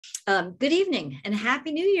Good evening and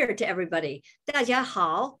Happy New Year to everybody. 大家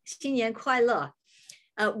好，新年快乐.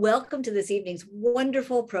 Welcome to this evening's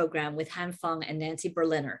wonderful program with Han Feng and Nancy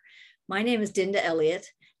Berliner. My name is Dinda Elliott,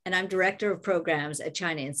 and I'm Director of Programs at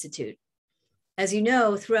China Institute. As you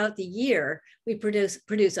know, throughout the year, we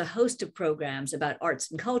produce a host of programs about arts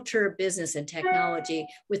and culture, business and technology,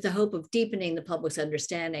 with the hope of deepening the public's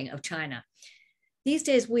understanding of China. These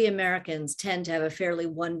days, we Americans tend to have a fairly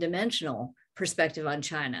one-dimensional perspective on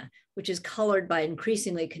China, which is colored by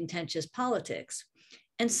increasingly contentious politics.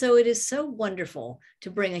 And so it is so wonderful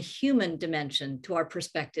to bring a human dimension to our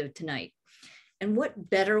perspective tonight. And what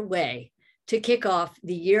better way to kick off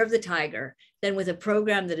the Year of the Tiger than with a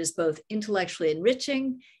program that is both intellectually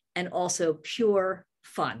enriching and also pure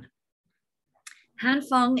fun. Han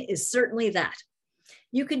Feng is certainly that.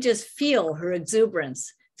 You can just feel her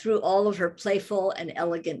exuberance through all of her playful and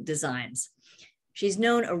elegant designs. She's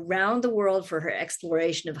known around the world for her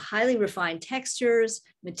exploration of highly refined textures,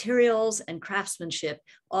 materials, and craftsmanship,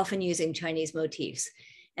 often using Chinese motifs.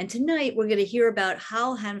 And tonight, we're going to hear about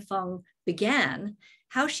how Han Feng began,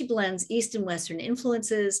 how she blends East and Western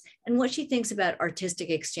influences, and what she thinks about artistic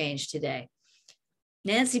exchange today.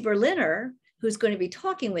 Nancy Berliner, who's going to be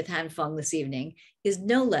talking with Han Feng this evening, is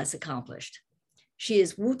no less accomplished. She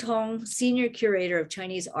is Wu Tong Senior Curator of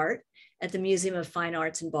Chinese Art at the Museum of Fine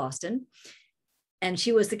Arts in Boston. And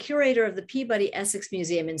she was the curator of the Peabody Essex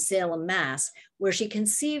Museum in Salem, Mass, where she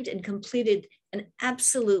conceived and completed an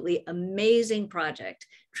absolutely amazing project,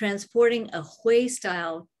 transporting a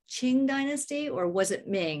Hui-style Qing dynasty, or was it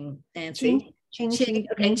Ming, Nancy? Qing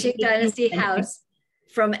dynasty house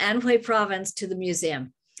from Anhui province to the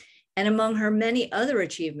museum. And among her many other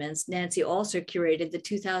achievements, Nancy also curated the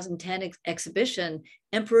 2010 exhibition,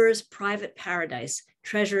 Emperor's Private Paradise,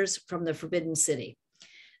 Treasures from the Forbidden City.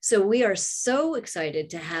 So we are so excited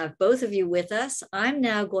to have both of you with us. I'm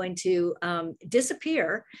now going to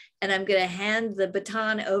disappear, and I'm going to hand the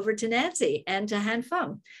baton over to Nancy and to Han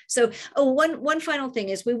Feng. So one final thing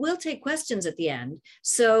is we will take questions at the end.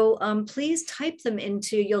 So please type them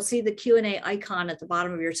into, you'll see the Q&A icon at the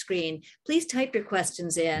bottom of your screen. Please type your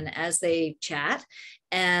questions in as they chat.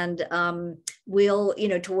 And we'll,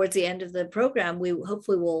 towards the end of the program, we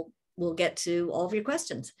hopefully we'll get to all of your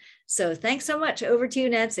questions. So thanks so much. Over to you,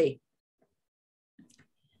 Nancy.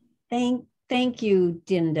 Thank you,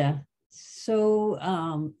 Dinda.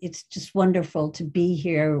 So it's just wonderful to be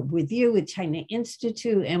here with you, with China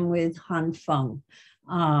Institute, and with Han Feng.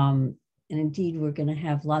 And indeed, we're going to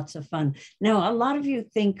have lots of fun. Now, a lot of you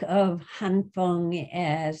think of Han Feng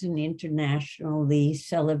as an internationally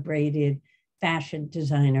celebrated fashion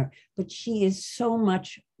designer, but she is so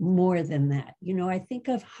much more than that. I think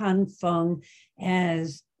of Han Feng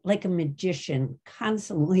as like a magician,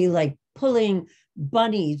 constantly like pulling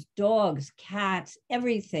bunnies, dogs, cats,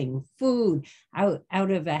 everything, food out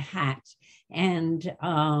of a hat. And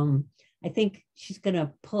I think she's going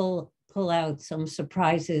to pull out some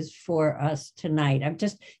surprises for us tonight. I'm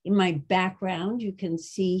just in my background, you can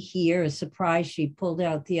see here a surprise she pulled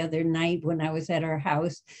out the other night when I was at her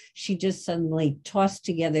house. She just suddenly tossed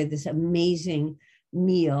together this amazing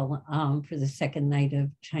meal for the second night of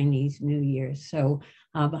Chinese New Year. So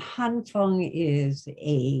Han Feng is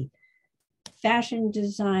a fashion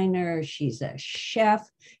designer. She's a chef.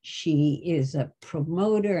 She is a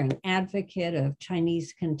promoter and advocate of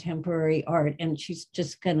Chinese contemporary art. And she's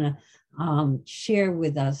just gonna share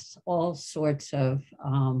with us all sorts of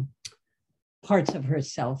parts of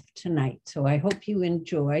herself tonight. So I hope you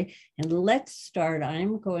enjoy. And let's start.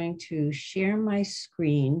 I'm going to share my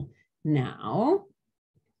screen now.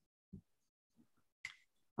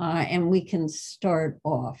 And we can start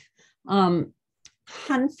off. Han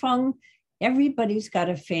Feng, everybody's got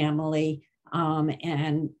a family,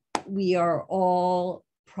 and we are all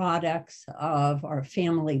products of our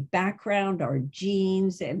family background, our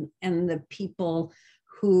genes, and the people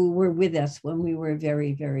who were with us when we were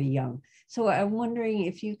very, very young. So I'm wondering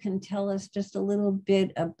if you can tell us just a little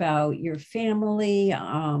bit about your family,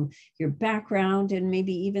 your background, and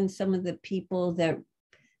maybe even some of the people that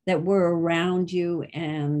were around you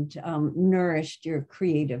and nourished your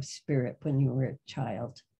creative spirit when you were a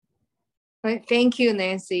child. Thank you,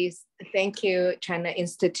 Nancy. Thank you, China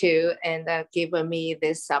Institute, and giving me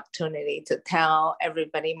this opportunity to tell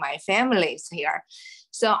everybody my family's here.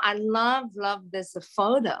 So I love this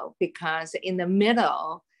photo because in the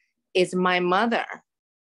middle is my mother,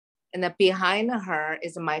 and behind her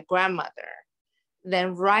is my grandmother.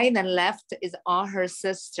 Then right and left is all her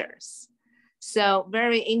sisters. So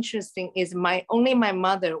very interesting is only my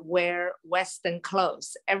mother wear Western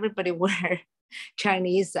clothes. Everybody wear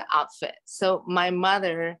Chinese outfit. So my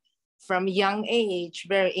mother from young age,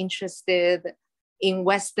 very interested in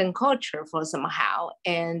Western culture for somehow,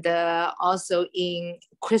 and also in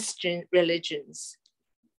Christian religions.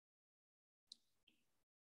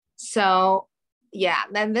 So yeah,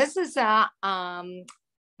 then this is my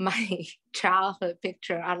childhood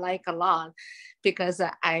picture. I like a lot because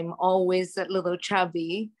I'm always a little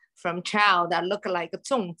chubby from child. I look like a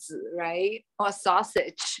粽子, right? Or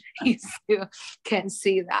sausage. You still can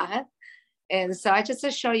see that. And so I just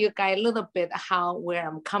to show you guys a little bit where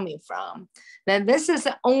I'm coming from. Then this is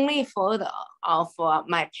the only photo of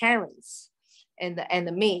my parents and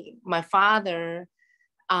me. My father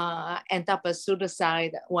ended up a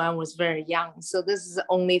suicide when I was very young. So this is the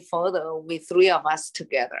only photo with three of us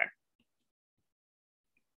together.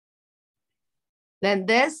 Then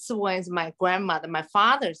this was my grandmother, my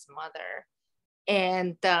father's mother.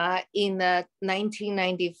 And in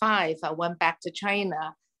 1995, I went back to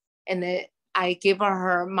China, and I gave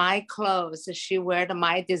her my clothes. She wore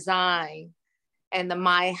my design and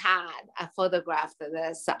my hat. I photographed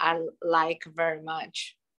this. I like very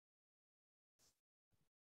much.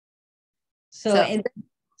 So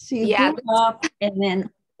you grew up, and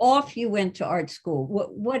then off you went to art school.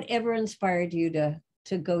 Whatever inspired you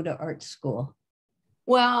to go to art school?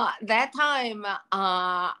 Well, that time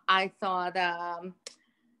I thought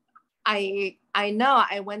I know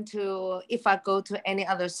I went to, if I go to any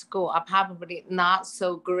other school, I probably not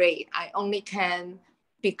so great. I only can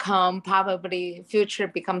become probably future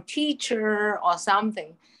become teacher or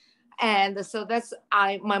something. And so that's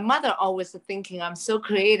my mother always thinking I'm so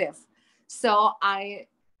creative. So I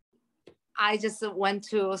just went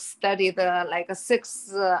to study the like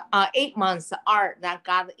 8 months art that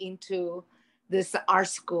got into this art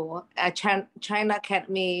school at China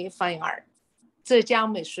Academy Fine Art. 浙江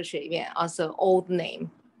美术学院, also old name.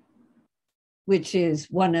 Which is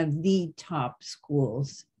one of the top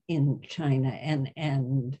schools in China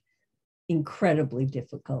and incredibly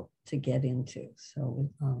difficult to get into. So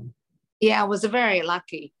yeah, I was very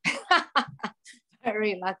lucky.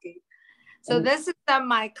 Very lucky. So this is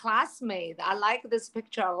my classmate. I like this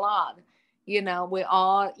picture a lot. You know, we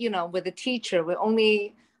all, you know, with the teacher, we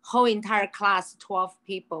only whole entire class, 12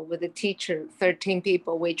 people, with the teacher, 13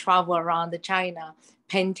 people. We travel around China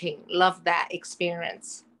painting. Love that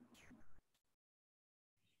experience.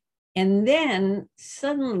 And then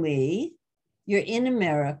suddenly you're in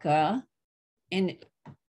America and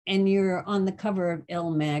you're on the cover of Elle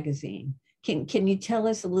magazine. Can you tell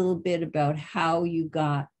us a little bit about how you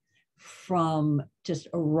got from just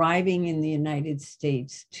arriving in the United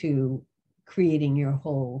States to creating your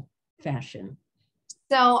whole fashion?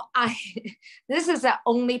 So this is the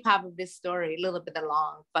only part of this story, a little bit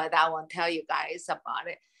long, but I won't tell you guys about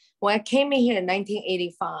it. When I came in here in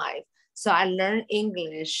 1985, so I learned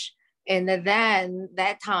English. And then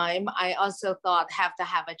that time, I also thought have to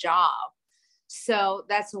have a job. So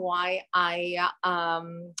that's why I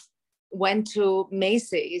went to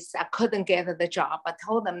Macy's. I couldn't get the job. I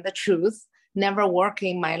told them the truth, never worked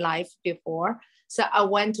in my life before. So I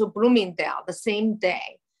went to Bloomingdale the same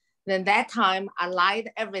day. Then that time I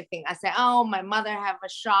lied everything. I said, oh, my mother have a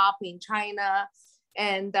shop in China,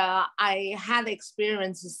 and I had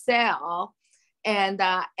experience to sell, and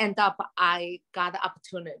end up I got the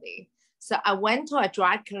opportunity. So I went to a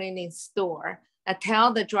dry cleaning store. I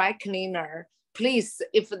tell the dry cleaner, please,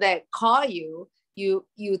 if they call you, you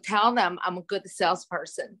tell them I'm a good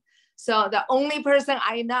salesperson. So the only person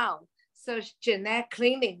I know, so Jeanette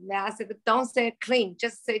Cleaning. Now I said, don't say clean,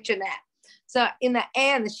 just say Jeanette. So in the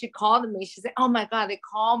end, she called me. She said, oh my God, they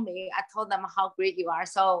called me. I told them how great you are.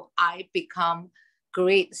 So I become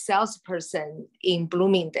great salesperson in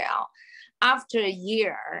Bloomingdale. After a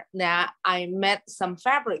year, now I met some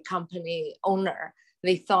fabric company owner.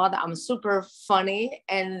 They thought I'm super funny,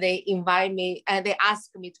 and they invite me and they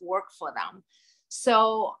asked me to work for them.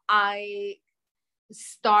 So I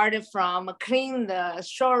started from clean the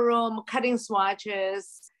showroom, cutting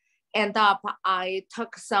swatches. End up, I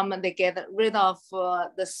took some and they get rid of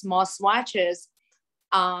the small swatches,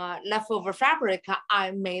 leftover fabric.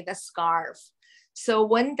 I made a scarf. So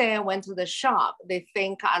one day I went to the shop. They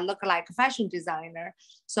think I look like a fashion designer.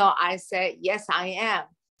 So I said, yes, I am.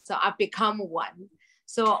 So I become one.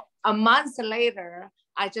 So a month later,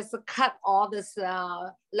 I just cut all this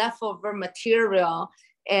leftover material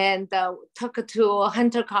and took it to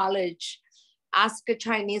Hunter College, asked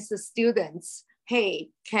Chinese students, hey,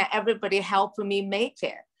 can everybody help me make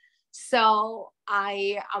it? So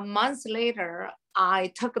a month later,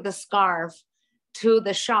 I took the scarf to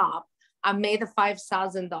the shop. I made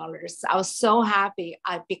 $5,000. I was so happy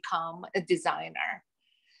I become a designer.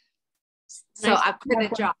 So I quit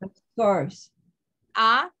the job. Scarves.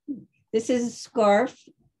 This is a scarf.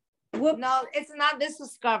 Whoops. No, it's not this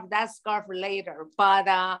scarf, that scarf later, but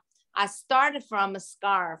I started from a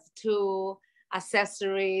scarf to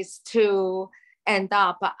accessories to end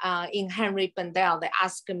up in Henry Bendel. They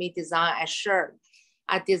asked me to design a shirt.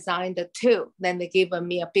 I designed the two, then they gave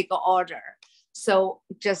me a bigger order. So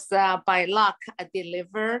just by luck, I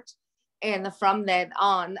delivered. And from that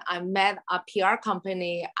on, I met a PR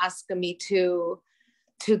company asking me to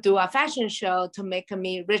do a fashion show to make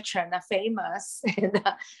me richer and famous. And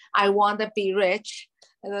I want to be rich.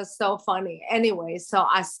 It was so funny. Anyway, so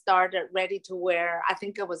I started ready to wear. I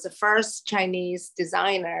think it was the first Chinese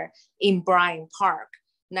designer in Bryant Park,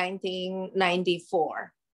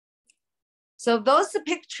 1994. So those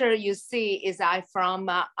picture you see is I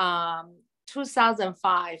from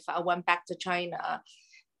 2005. I went back to China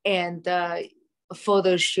and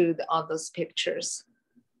photo shoot all those pictures.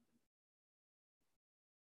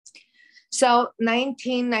 So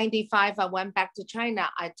 1995, I went back to China.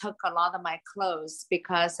 I took a lot of my clothes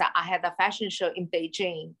because I had a fashion show in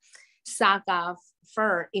Beijing. Saga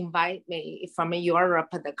Fur invited me from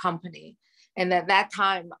Europe, the company. And at that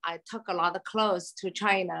time, I took a lot of clothes to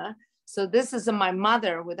China. So this is my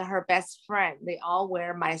mother with her best friend. They all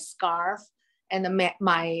wear my scarf and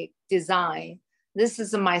my design. This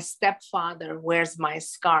is my stepfather wears my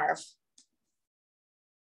scarf.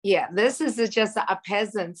 Yeah, this is just a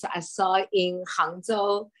peasant I saw in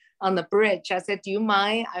Hangzhou on the bridge. I said, do you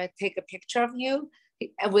mind I take a picture of you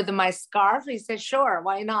with my scarf? He said, sure,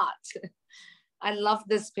 why not? I love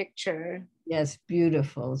this picture. Yes,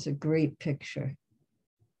 beautiful. It's a great picture.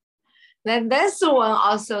 Then this one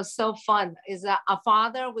also so fun is a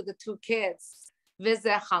father with the two kids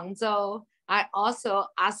visit Hangzhou. I also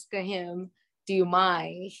asked him, do you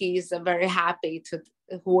mind? He's very happy to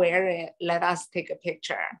wear it. Let us take a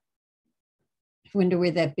picture. I wonder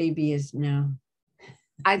where that baby is now.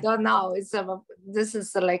 I don't know. This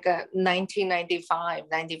is like a 1995,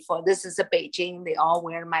 94. This is a Beijing. They all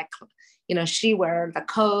wear my, she wear the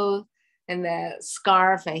coat and the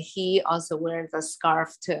scarf, and he also wears the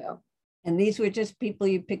scarf too. And these were just people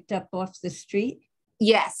you picked up off the street?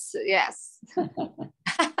 Yes, yes.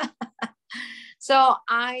 So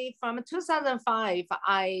from 2005,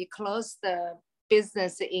 I closed the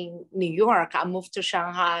business in New York. I moved to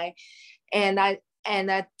Shanghai, and I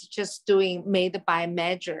just doing made by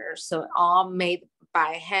measure, so all made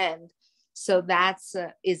by hand. So that's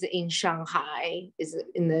is in Shanghai, is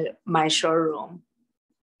in my showroom.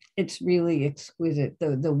 It's really exquisite.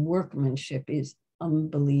 The workmanship is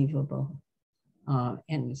unbelievable,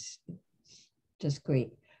 and it's just great.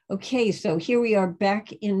 Okay, so here we are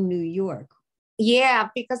back in New York. Yeah,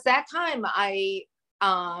 because that time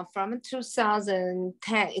from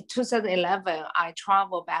 2010, 2011, I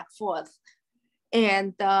travel back forth.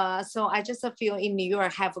 And so I just feel in New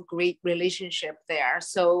York, have a great relationship there.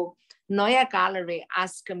 So Noya Gallery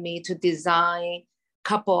asked me to design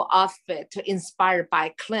couple outfit to inspired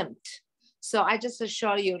by Klimt. So I just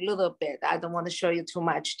show you a little bit. I don't want to show you too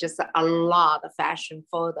much, just a lot of fashion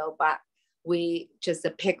photo, but we just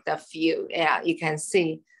picked a few. Yeah, you can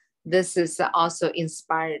see. This is also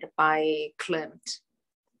inspired by Klimt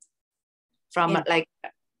from like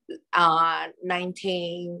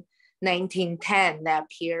 1910, that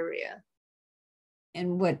period.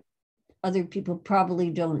 And what other people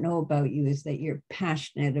probably don't know about you is that you're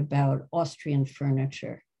passionate about Austrian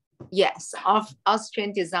furniture. Yes,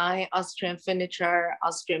 Austrian design, Austrian furniture,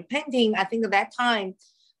 Austrian painting. I think at that time,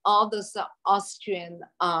 all those Austrian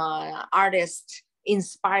artists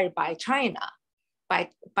inspired by China,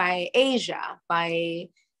 by Asia, by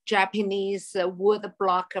Japanese wood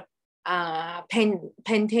block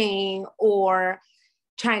painting, or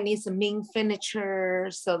Chinese Ming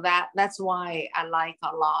furniture. So that's why I like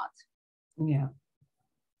a lot. Yeah.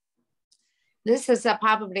 This is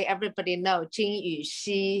probably everybody know Jin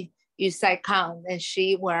Yuxi, Yu Sai Kang, and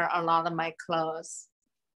she wear a lot of my clothes.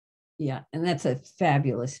 Yeah, and that's a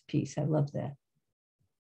fabulous piece. I love that.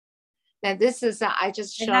 Now this is, I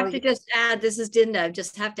just show you. I have to just add, this is Dinda, I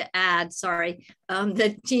just have to add, sorry,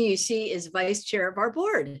 that Jin Yuxi is vice chair of our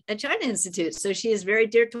board at China Institute. So she is very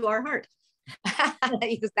dear to our heart.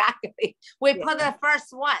 Exactly. We put the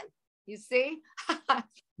first one, you see?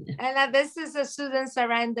 And this is Susan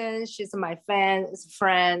Sarandon. She's my friend,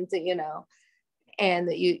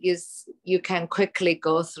 and you can quickly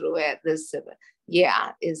go through it. This,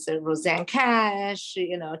 is Roseanne Cash,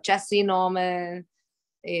 Jessie Norman.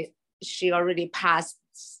 She already passed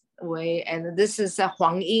away. And this is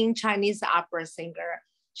Huang Ying, Chinese opera singer.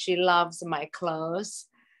 She loves my clothes.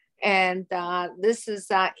 And this is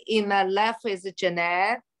in the left is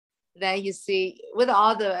Jeanette. Then you see with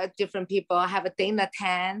all the different people, I have a Dana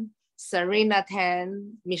Tan, Serena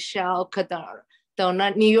Tan, Michelle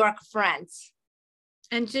Cadona, New York friends.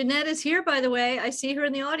 And Jeanette is here, by the way. I see her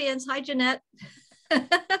in the audience. Hi, Jeanette.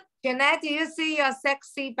 Jeanette, do you see your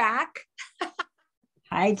sexy back?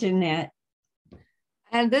 Hi, Jeanette.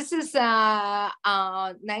 And this is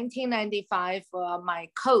 1995 my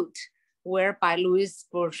coat, wear by Louis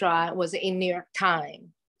Bourgeois, was in New York Times.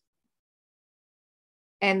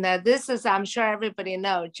 And this is, I'm sure everybody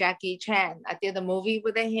knows, Jackie Chan. I did a movie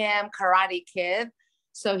with him, Karate Kid.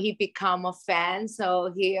 So he become a fan.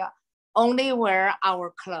 So he only wear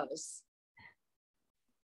our clothes.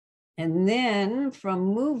 And then from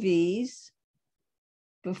movies,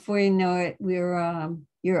 before you know it,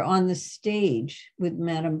 you're on the stage with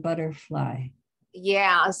Madame Butterfly.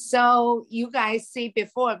 Yeah, so you guys see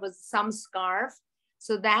before it was some scarf.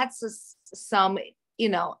 So that's some,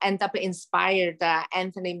 end up inspired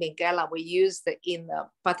Anthony Minghella. We used in the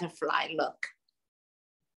butterfly look.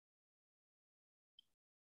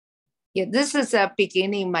 Yeah, this is a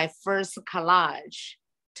beginning, my first collage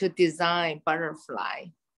to design butterfly.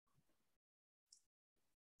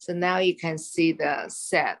 So now you can see the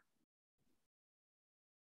set.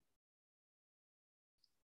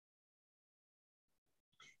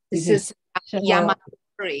 This is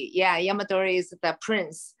Yamadori. Yeah, Yamadori is the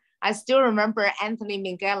prince. I still remember Anthony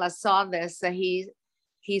Minghella saw this.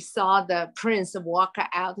 He saw the prince walk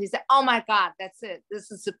out. He said, "Oh my God, that's it.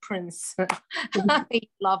 This is the prince." He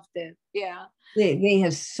loved it. Yeah. They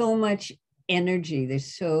have so much energy. They're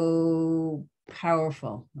so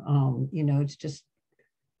powerful. It's just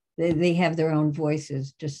they have their own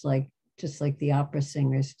voices, just like the opera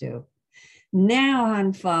singers do. Now,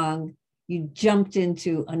 Han Feng, you jumped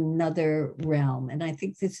into another realm. And I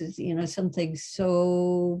think this is, something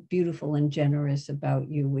so beautiful and generous about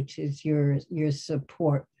you, which is your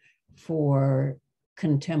support for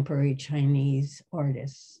contemporary Chinese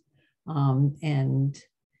artists. And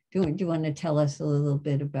do you want to tell us a little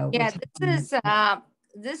bit about? Yeah,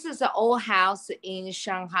 this is an old house in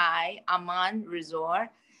Shanghai, Aman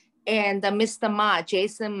Resort. And Mr. Ma,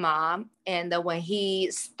 Jason Ma, and when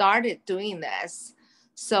he started doing this,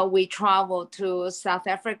 so we traveled to South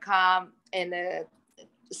Africa and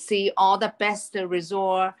see all the best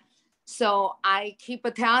resort. So I keep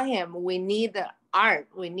telling him, we need the art.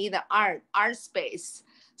 We need the art space.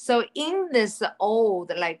 So in this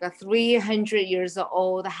old, like 300 years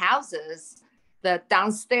old houses, the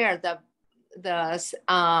downstairs, the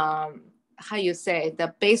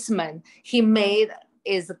basement, he made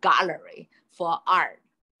is a gallery for art.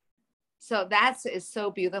 So is so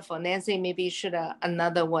beautiful. Nancy, maybe you should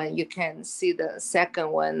another one. You can see the second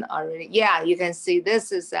one already. Yeah, you can see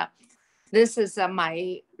this is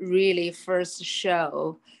my really first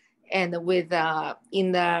show, and with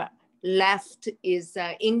in the left is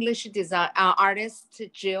English design artist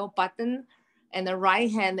Jill Button, and the right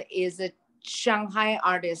hand is a Shanghai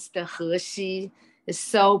artist He Xi. It's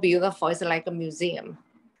so beautiful. It's like a museum.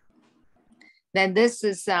 Then this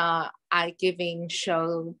is I giving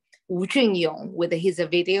show Wu Junyong with his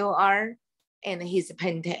video art and his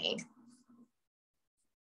painting.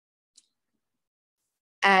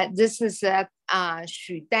 This is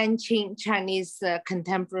Xu Danqing, Chinese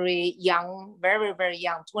contemporary, young, very, very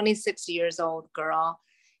young, 26 years old girl,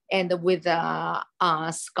 and with a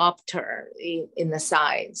sculptor in the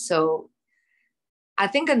side. So I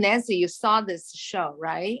think, Nancy, you saw this show,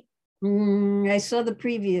 right? I saw the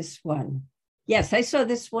previous one. Yes, I saw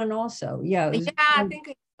this one also. Yeah, I think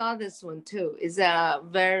I saw this one too. It's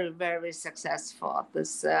very, very successful,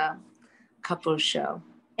 this couple show.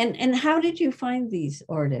 And how did you find these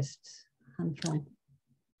artists, Han Feng?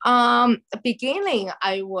 Beginning,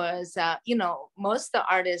 I was, most of the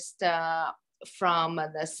artists from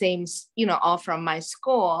the same, all from my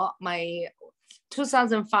school. My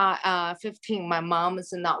 2015, my mom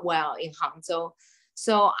is not well in Hangzhou.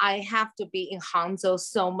 So I have to be in Hangzhou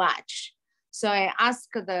so much. So I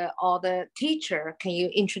asked all the teacher, can you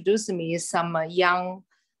introduce me some young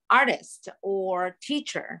artist or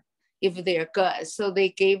teacher if they're good? So they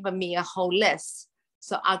gave me a whole list.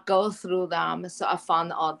 So I go through them. So I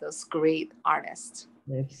found all those great artists.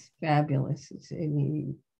 It's fabulous.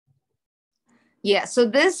 Yeah, so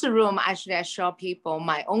this room, actually, I show people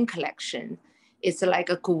my own collection. It's like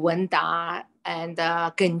a Gu Wenda and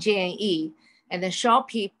Gen Jianyi, and then show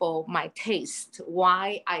people my taste,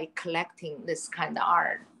 why I collecting this kind of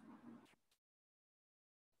art.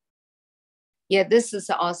 Yeah, this is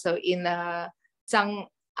also in Zhang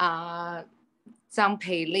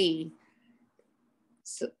Peili.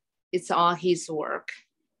 So it's all his work.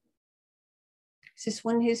 Is this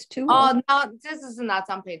one his too? Oh, no, this is not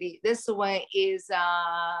Zhang Peili. This one is,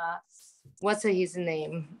 what's his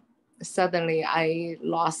name? suddenly I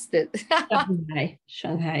lost it.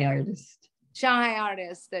 Shanghai artist. Shanghai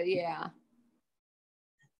artist, yeah.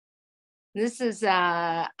 This is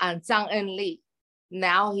Zhang Enli.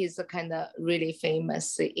 Now he's kind of really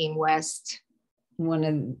famous in West. One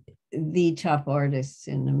of the top artists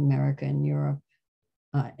in America and Europe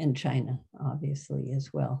and China, obviously,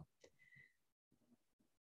 as well.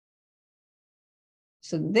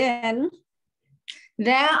 So then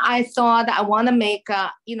I thought I want to make,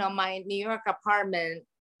 my New York apartment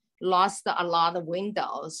lost a lot of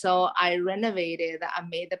windows. So I renovated, I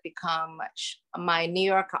made it become my New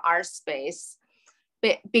York art space.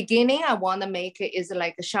 Beginning, I want to make it is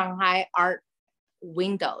like Shanghai art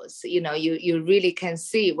windows. You really can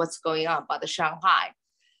see what's going on about the Shanghai.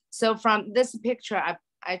 So from this picture,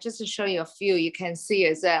 I just show you a few. You can see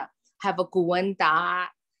is have a Guwenda.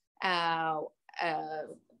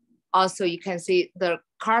 Also, you can see the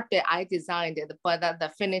carpet I designed it, but the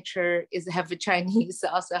furniture is have Chinese,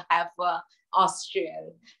 also have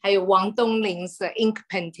Austrian. 还有王东林's ink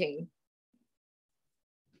painting.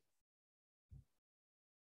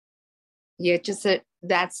 Yeah, just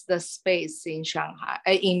that's the space in Shanghai,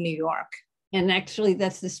 in New York. And actually,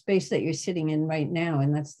 that's the space that you're sitting in right now,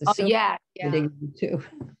 and that's the yeah. too.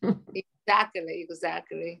 Exactly.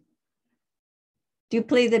 Do you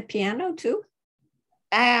play the piano too?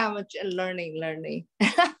 I am learning.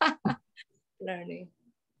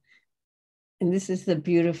 And this is the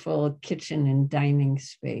beautiful kitchen and dining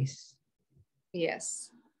space.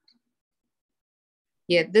 Yes.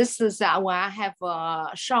 Yeah, this is when I have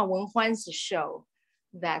Shao Wenhuan's show.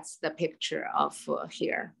 That's the picture of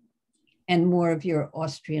here. And more of your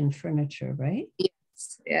Austrian furniture, right?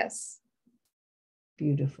 Yes.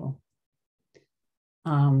 Beautiful.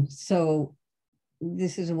 So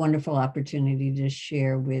this is a wonderful opportunity to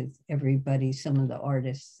share with everybody some of the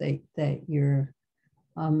artists that you're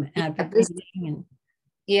advocating.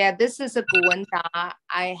 This is a Guwenda.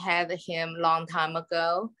 I had him long time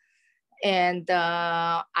ago. And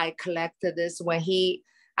I collected this when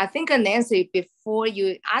I think Nancy, before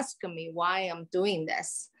you ask me why I'm doing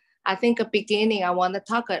this, I think at the beginning, I want to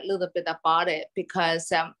talk a little bit about it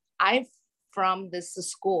because I'm from this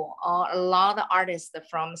school, a lot of artists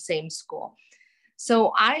from the same school.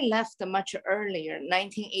 So I left much earlier,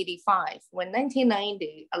 1985. When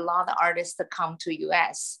 1990, a lot of artists come to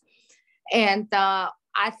US. And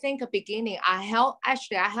I think at the beginning, I helped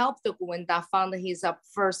the Guwenda found his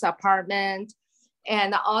first apartment.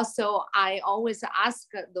 And also I always ask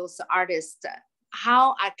those artists,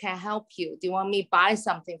 how I can help you? Do you want me to buy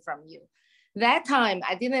something from you? That time,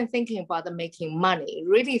 I didn't thinking about making money,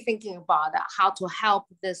 really thinking about how to help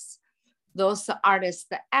those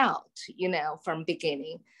artists out, from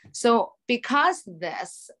beginning. So because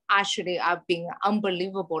this, actually, I've been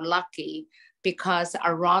unbelievable lucky because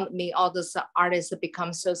around me, all those artists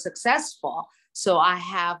become so successful. So I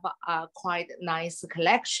have a quite nice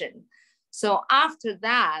collection. So after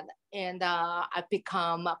that, and I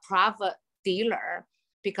become a private dealer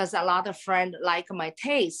because a lot of friends like my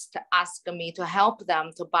taste, ask me to help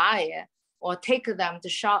them to buy it or take them to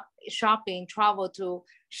shopping, travel to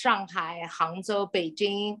Shanghai, Hangzhou,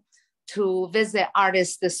 Beijing to visit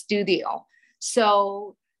artist studio.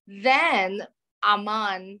 So then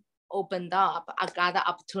Aman opened up. I got the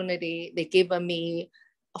opportunity. They gave me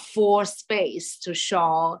a full space to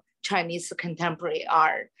show Chinese contemporary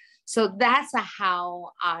art. So that's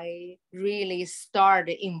how I really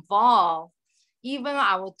started involved. Even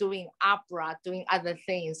I was doing opera, doing other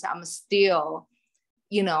things, I'm still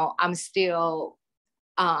do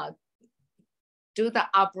the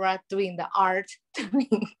opera, doing the art,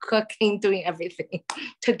 doing cooking, doing everything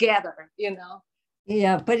together,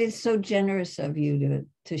 Yeah, but it's so generous of you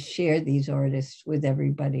to share these artists with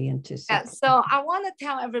everybody and to support. So I want to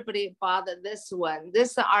tell everybody about this one.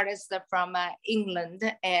 This artist from England,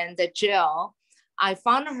 and Jill. I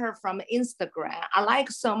found her from Instagram. I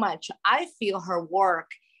like so much. I feel her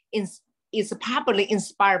work is probably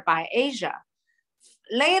inspired by Asia.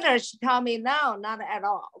 Later, she told me, no, not at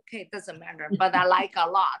all. Okay, it doesn't matter, but I like a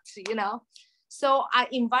lot, So I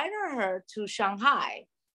invited her to Shanghai.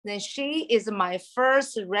 Then she is my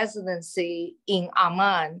first residency in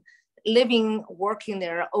Amman, working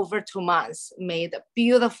there over 2 months, made a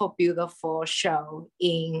beautiful, beautiful show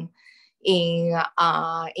in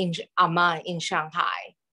Amman, in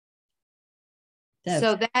Shanghai.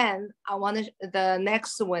 So then the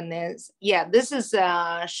next one is, this is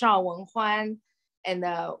Shao Wenhuan, and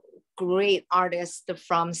a great artist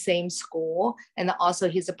from same school. And also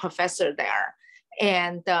he's a professor there.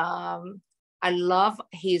 And I love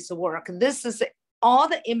his work. This is all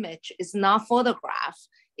the image is not photograph,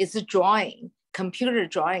 it's a drawing. computer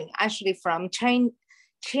drawing, actually from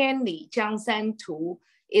Qianli Jiangsan to,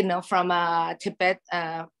 from Tibet,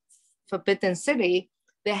 Forbidden City.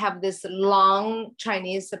 They have this long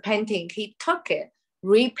Chinese painting. He took it,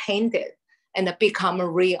 repainted, and it become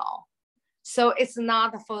real. So it's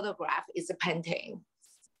not a photograph, it's a painting.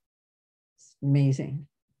 Amazing.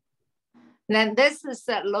 Then this is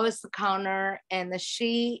Lois Connor, and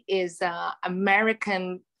she is an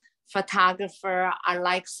American photographer I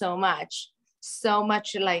like so much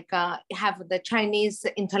like have the Chinese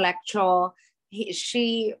intellectual.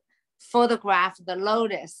 She photographed the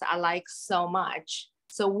lotus I like so much.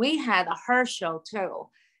 So we had her show too,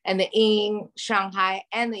 and in Shanghai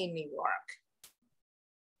and in New York.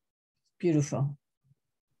 Beautiful.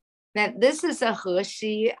 Now this is a He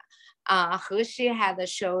Xi. He Xi had a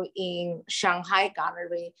show in Shanghai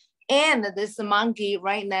Gallery, and this monkey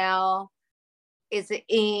right now is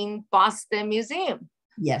in Boston Museum.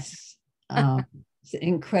 Yes, it's an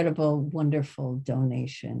incredible, wonderful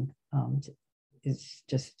donation. It's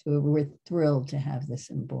just, we're thrilled to have this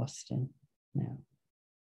in Boston now.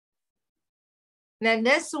 Then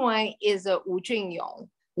this one is Wu Junyong.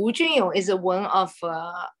 Wu Junyong is one of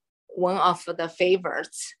the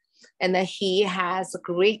favorites. And he has a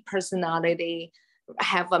great personality,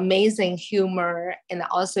 have amazing humor, and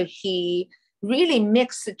also he really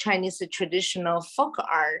mixed Chinese traditional folk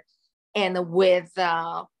art and with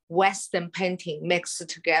Western painting mixed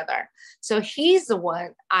together. So he's the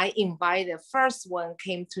one I invited. First one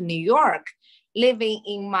came to New York, living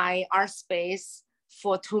in my art space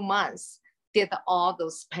for 2 months, did all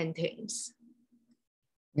those paintings.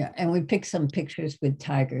 Yeah, and we picked some pictures with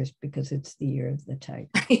tigers because it's the year of the tiger.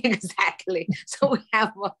 Exactly. So we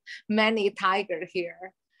have many tiger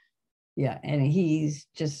here. Yeah, and he's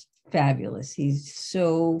just fabulous. He's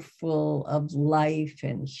so full of life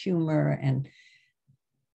and humor, and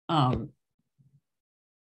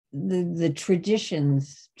the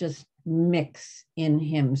traditions just mix in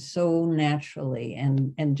him so naturally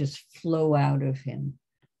and just flow out of him.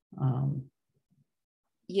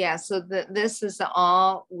 Yeah, so this is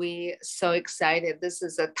all we so excited. This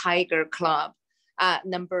is a Tiger Club,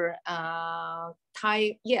 Tiger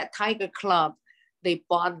Club. They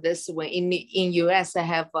bought this one in US. I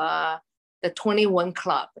have the 21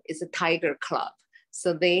 Club is a Tiger Club,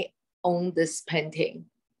 so they own this painting.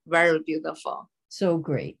 Very beautiful. So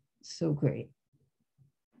great, so great.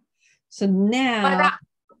 So now, but,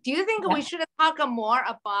 do you think we should talk more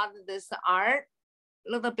about this art?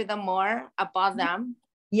 A little bit more about them?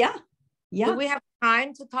 Yeah. Do we have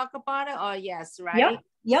time to talk about it? Or yes, right?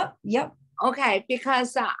 Yep. Okay,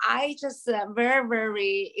 because I just very,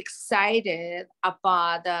 very excited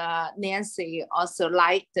about Nancy also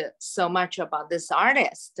liked so much about this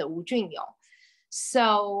artist, Wu Junyong.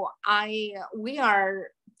 So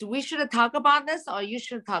we should talk about this, or you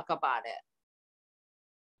should talk about it?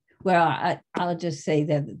 Well, I'll just say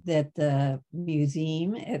that the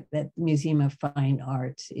museum, that Museum of Fine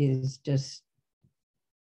Arts, is just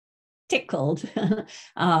tickled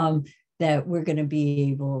that we're going to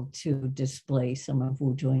be able to display some of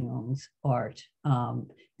Wu Junyong's art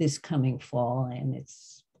this coming fall, and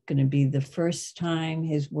it's going to be the first time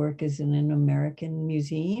his work is in an American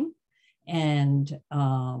museum, and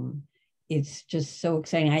it's just so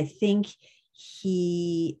exciting. I think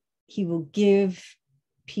he will give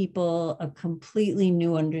people a completely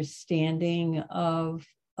new understanding of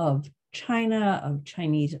China, of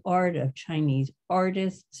Chinese art, of Chinese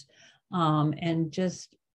artists, and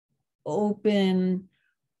just open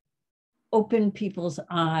people's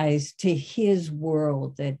eyes to his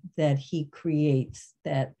world that he creates,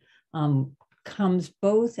 that comes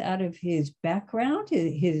both out of his background,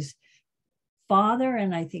 his father,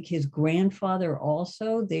 and I think his grandfather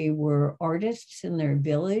also. They were artists in their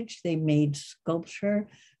village. They made sculpture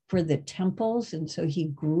for the temples. And so he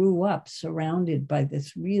grew up surrounded by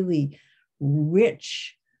this really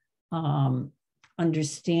rich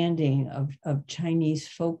understanding of Chinese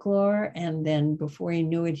folklore. And then before he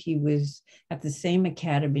knew it, he was at the same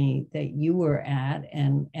academy that you were at,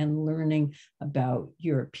 and learning about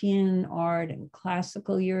European art and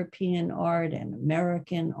classical European art and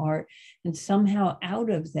American art. And somehow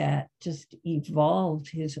out of that just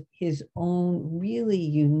evolved his own really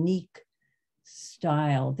unique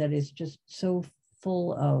style that is just so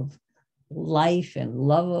full of life and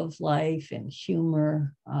love of life and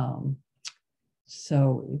humor.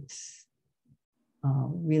 So it's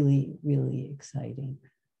really, really exciting.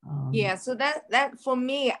 Yeah, so that for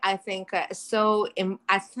me, I think I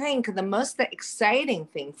think the most exciting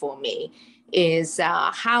thing for me is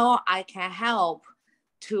how I can help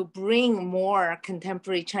to bring more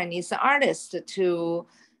contemporary Chinese artists to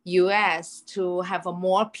US to have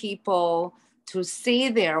more people to see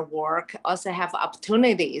their work, also have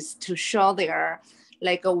opportunities to show their,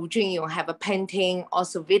 like Wu Junyong have a painting,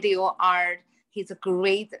 also video art. He's a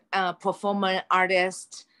great performance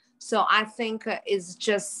artist. So I think it's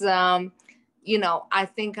just, you know, I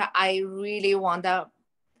think I really want to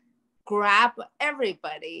grab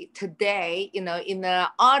everybody today, you know, in the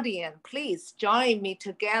audience, please join me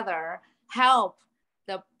together, help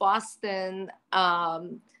the Boston,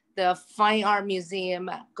 the Fine Art Museum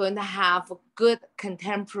going to have a good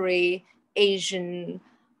contemporary Asian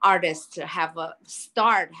artists to have a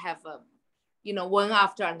start, have a, you know, one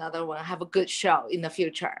after another one, have a good show in the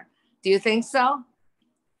future. Do you think so?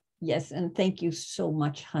 Yes, and thank you so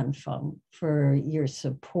much, Han Feng, for your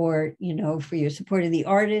support, you know, for your support of the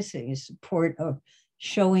artists and your support of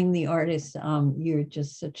showing the artists. You're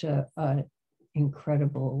just such a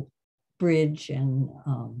incredible bridge and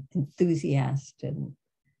enthusiast. And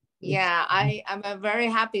yeah, I'm very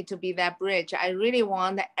happy to be that bridge. I really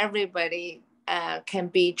want that everybody can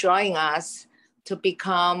be joining us to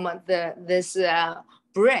become this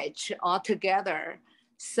bridge all together.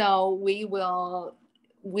 So we will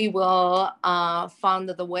find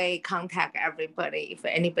the way, contact everybody. If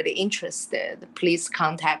anybody interested, please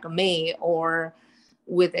contact me or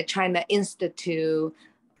with the China Institute,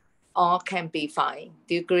 all can be fine.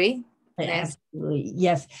 Do you agree? Absolutely,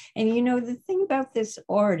 yes. And you know, the thing about this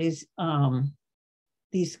art is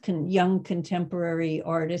these young contemporary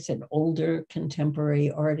artists and older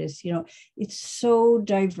contemporary artists, you know, it's so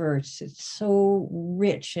diverse, it's so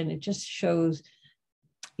rich, and it just shows,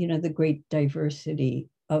 you know, the great diversity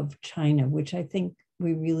of China, which I think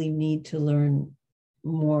we really need to learn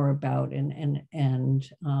more about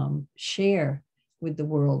and share with the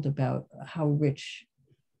world about how rich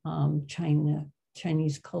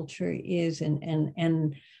Chinese culture is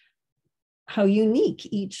and how unique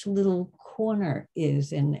each little corner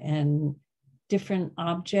is, and different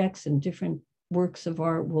objects and different works of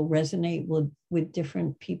art will resonate with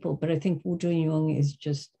different people. But I think Wu Junyong is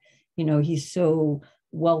just, you know, he's so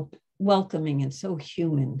welcoming and so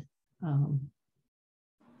human.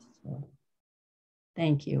 So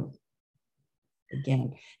thank you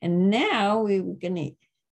again. And now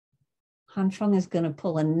Han Feng is going to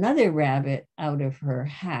pull another rabbit out of her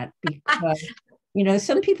hat, because, you know,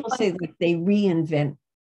 some people say that they reinvent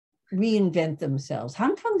themselves.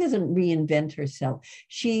 Han Feng doesn't reinvent herself.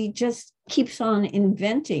 She just keeps on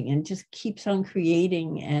inventing and just keeps on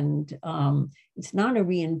creating. And it's not a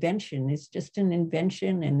reinvention. It's just an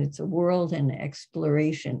invention, and it's a world and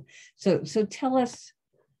exploration. So tell us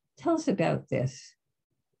about this.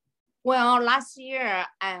 Well, last year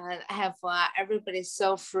I have everybody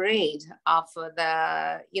so afraid of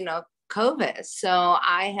the, you know, COVID. So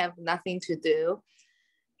I have nothing to do.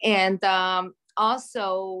 And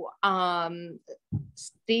also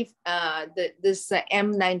Steve, this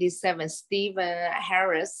M97, Stephen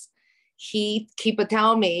Harris, he keep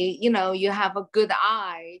telling me, you know, you have a good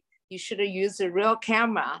eye. You should use a real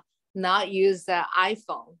camera, not use the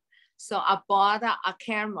iPhone. So I bought a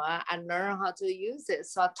camera and learned how to use it.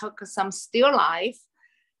 So I took some still life,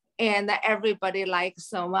 and everybody liked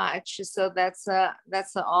so much. So that's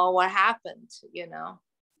all what happened, you know.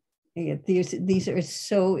 Yeah, these are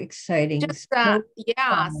so exciting. Just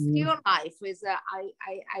yeah, still life is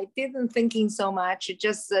I didn't thinking so much.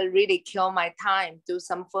 Just really kill my time, do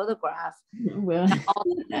some photograph. Well,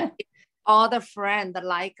 all the friends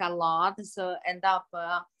like a lot. So end up.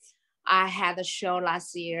 I had a show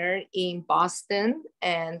last year in Boston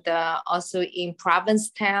and also in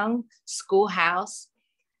Provincetown, Schoolhouse,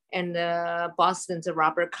 and Boston's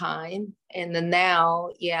Robert Kine. And now,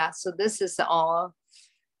 yeah, so this is all.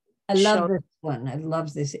 I love this one. I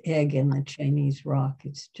love this egg in the Chinese rock.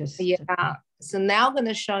 It's just. Yeah, so now I'm going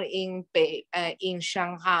to show in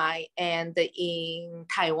Shanghai and in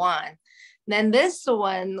Taiwan. Then this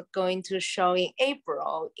one going to show in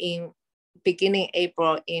April beginning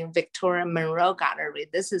April in Victoria Monroe Gallery.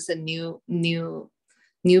 This is a new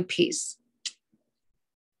piece.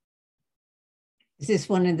 Is this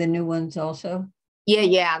one of the new ones also?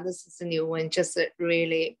 Yeah, this is a new one, just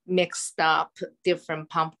really mixed up different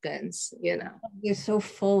pumpkins, you know. You're so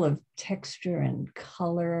full of texture and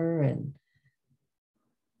color and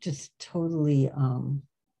just totally.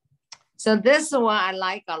 So this one I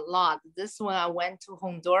like a lot. This one I went to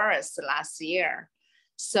Honduras last year.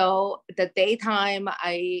 So the daytime,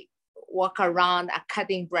 I walk around, I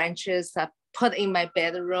cutting branches, I put in my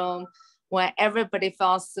bedroom. When everybody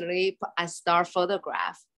falls asleep, I start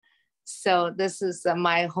photograph. So this is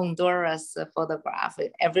my Honduras photograph.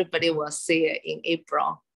 Everybody will see it in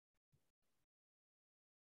April.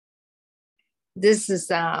 This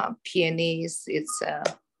is peonies. It's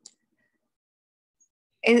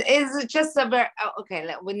just a very,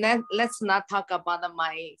 okay, let's not talk about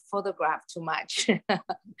my photograph too much.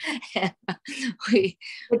 But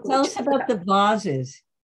tell us about the vases.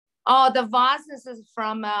 Oh, the vases is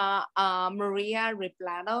from Maria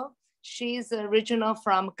Replato. She's original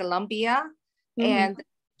from Colombia. And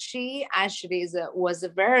she actually was a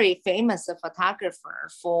very famous photographer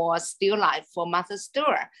for still life for Martha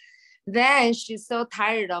Stewart. Then she's so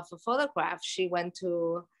tired of photographs, she went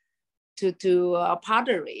to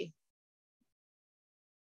pottery.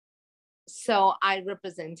 So I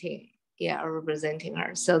representing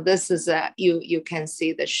her. So this is you can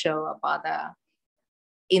see the show about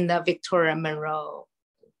in the Victoria Monroe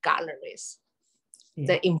galleries,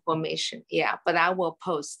 the information. Yeah, but I will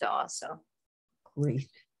post also. Great.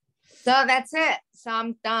 So that's it. So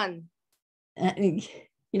I'm done.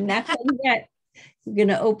 You're not done yet. We're going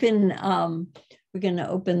to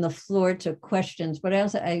open the floor to questions, but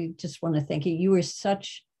I just want to thank you. You were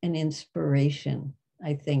such an inspiration,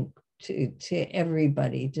 I think, to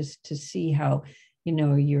everybody, just to see how,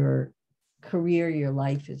 your career, your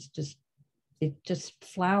life is it just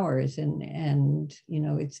flowers and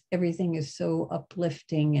it's everything is so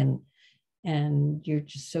uplifting and you're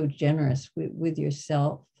just so generous with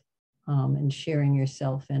yourself and sharing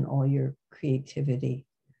yourself and all your creativity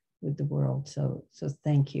with the world. So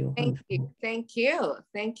thank you. Thank you.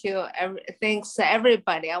 Thanks to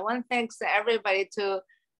everybody. I want to thanks to everybody to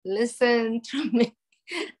listen to me,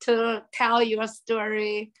 to tell your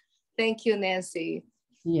story. Thank you, Nancy.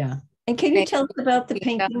 Yeah. And can you tell us about the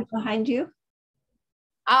painting behind you?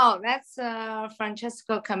 Oh, that's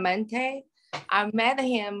Francesco Clemente. I met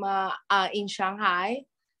him in Shanghai,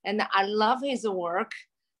 and I love his work.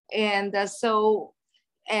 And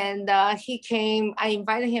he came, I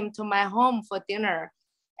invited him to my home for dinner,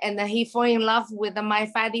 and he fell in love with my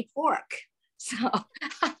fatty pork. So,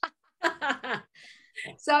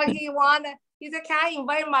 he said, can I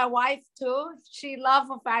invite my wife too? She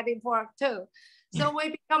loves fatty pork too. So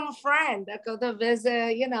we become friends. I go to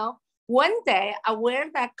visit, One day I wear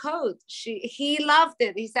that coat. He loved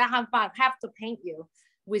it. He said, Han Feng, have to paint you.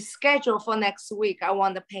 We schedule for next week. I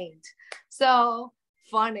want to paint. So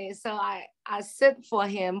funny. So I sit for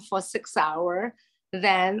him for 6 hours.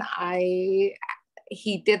 Then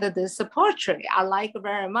he did this portrait. I like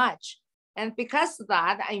very much. And because of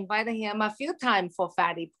that, I invited him a few times for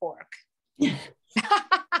fatty pork.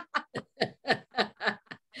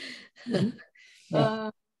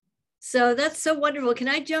 So that's so wonderful. Can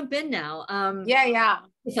I jump in now? Yeah.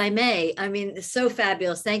 If I may. I mean, it's so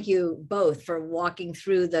fabulous. Thank you both for walking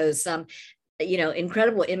through those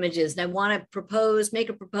incredible images. And I want to make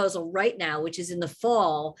a proposal right now, which is in the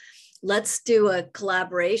fall. Let's do a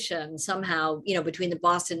collaboration somehow, between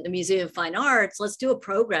the Museum of Fine Arts. Let's do a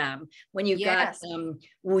program when you've got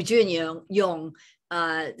Wu Junyong,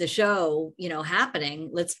 the show, happening.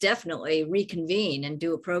 Let's definitely reconvene and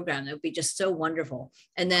do a program. That would be just so wonderful.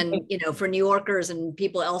 And then, for New Yorkers and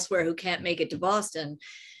people elsewhere who can't make it to Boston,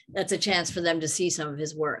 that's a chance for them to see some of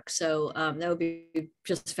his work. So that would be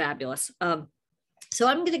just fabulous. So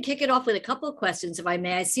I'm going to kick it off with a couple of questions, if I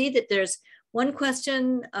may. I see that there's one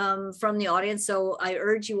question from the audience. So I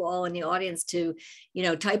urge you all in the audience to,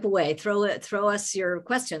 type away, throw us your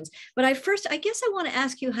questions. But I guess I want to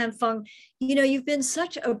ask you, Han Feng, you've been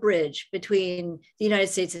such a bridge between the United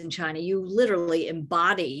States and China. You literally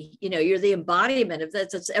embody, you're the embodiment of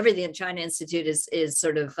that's everything the China Institute is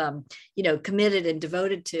sort of, committed and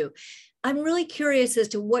devoted to. I'm really curious as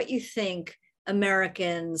to what you think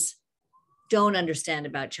Americans don't understand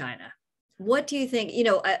about China. What do you think?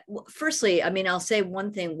 Firstly, I'll say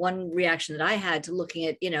one reaction that I had to looking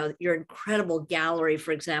at, your incredible gallery,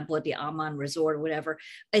 for example, at the Aman Resort or whatever.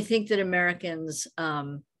 I think that Americans,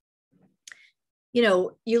 you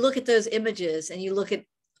look at those images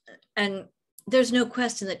and there's no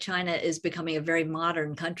question that China is becoming a very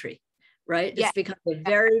modern country, right? Yeah. It's become a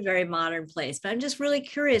very, very modern place. But I'm just really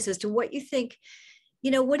curious as to what you think,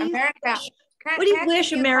 what do you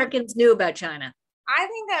wish Americans knew about China? I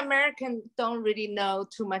think Americans don't really know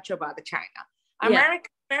too much about China. America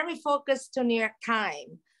very focused to New York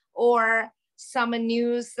Times or some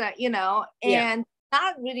news, and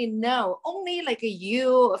not really know. Only like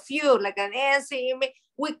a few, like an Nancy.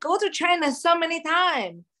 We go to China so many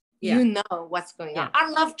times. Yeah. You know what's going on. I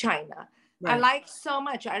love China. Right. I like so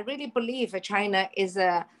much. I really believe China is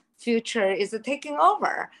a future, is taking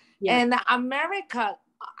over. Yeah. And America,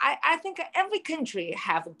 I think every country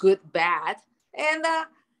have good, bad. And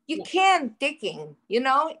you can't dig in,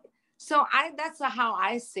 So that's how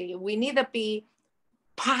I see it. We need to be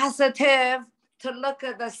positive, to look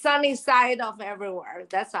at the sunny side of everywhere.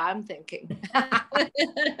 That's how I'm thinking.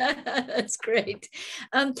 That's great.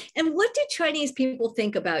 And what do Chinese people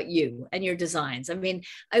think about you and your designs? I mean,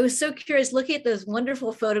 I was so curious looking at those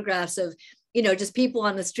wonderful photographs of, just people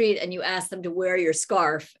on the street, and you ask them to wear your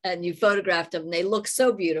scarf and you photographed them. They look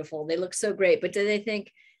so beautiful. They look so great. But do they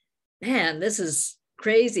think, man, this is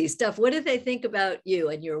crazy stuff? What do they think about you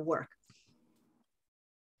and your work?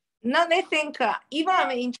 No, they think,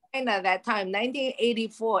 even in China at that time,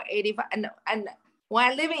 1984, 85, and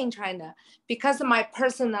when I live in China, because of my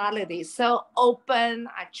personality, so open,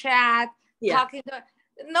 I chat, talking to,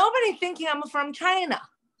 nobody thinking I'm from China.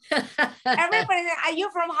 Everybody, are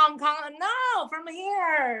you from Hong Kong? No, from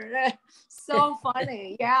here. So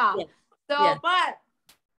funny, but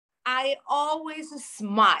I always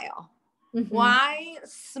smile. Mm-hmm. Why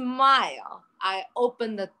smile? I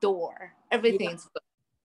open the door. Everything's good.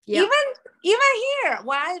 Yeah. Even here,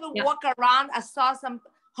 when I walk around, I saw some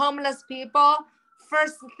homeless people.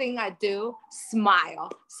 First thing I do,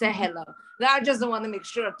 smile, say hello. I just want to make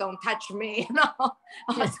sure don't touch me,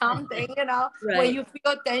 or something, Right. When you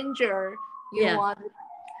feel danger, you want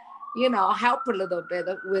to, help a little bit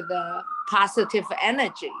with the positive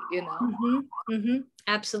energy, Mm-hmm. Mm-hmm.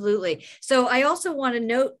 Absolutely. So I also want to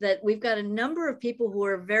note that we've got a number of people who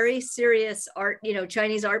are very serious art,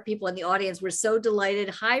 Chinese art people in the audience. We're so delighted.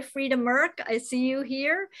 Hi, Frida Merck. I see you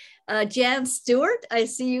here. Jan Stewart, I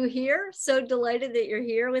see you here. So delighted that you're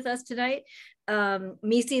here with us tonight.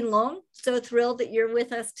 Mi-Xin Long, so thrilled that you're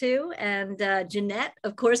with us too. And Jeanette,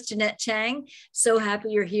 of course, Jeanette Chang, so happy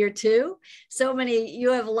you're here too. So many,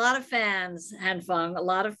 you have a lot of fans, Han Feng, a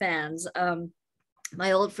lot of fans.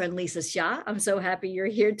 My old friend Lisa Xia, I'm so happy you're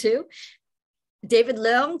here too. David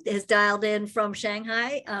Leung has dialed in from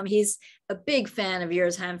Shanghai. He's a big fan of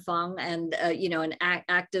yours, Han Feng, and an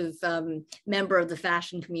active member of the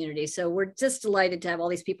fashion community. So we're just delighted to have all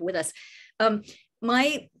these people with us.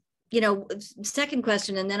 My second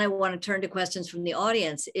question, and then I want to turn to questions from the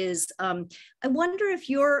audience, is I wonder if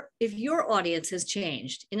your audience has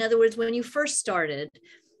changed. In other words, when you first started,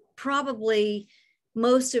 probably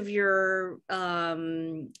most of your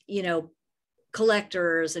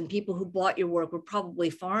collectors and people who bought your work were probably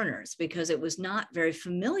foreigners because it was not very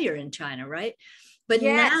familiar in China, right? But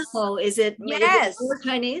now is it more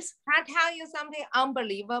Chinese? Can I tell you something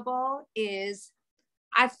unbelievable? Is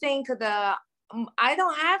I think I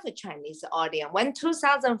don't have a Chinese audience. When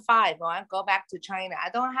 2005, when I go back to China, I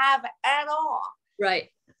don't have at all. Right.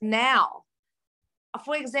 Now,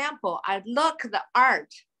 for example, I look at the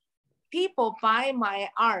art. People buy my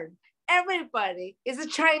art. Everybody is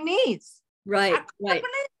Chinese. Right. I couldn't believe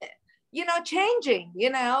it. Changing,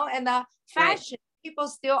 and the fashion, people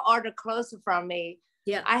still order clothes from me.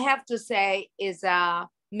 Yeah. I have to say is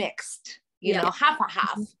mixed, half a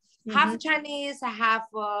half. Mm-hmm. Half Chinese, half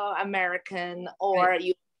American or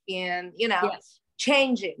European,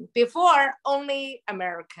 changing. Before, only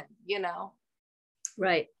American,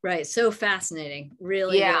 Right. So fascinating,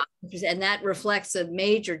 really. Yeah. And that reflects a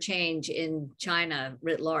major change in China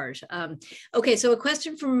writ large. Okay, so a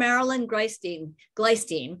question from Marilyn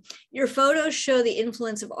Gleistein. Your photos show the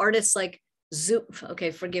influence of artists like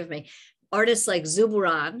artists like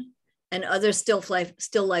Zhuburan and other still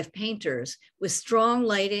life painters with strong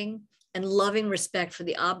lighting and loving respect for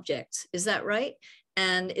the objects. Is that right?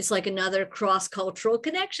 And it's like another cross-cultural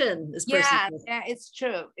connection. Yeah, it's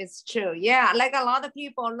true. It's true. Yeah, like a lot of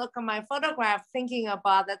people look at my photograph thinking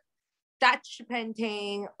about the Dutch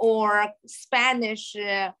painting or Spanish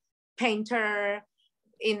painter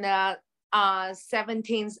in the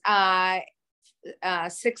 17th,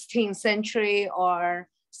 16th century or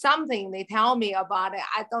something. They tell me about it.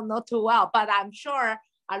 I don't know too well, but I'm sure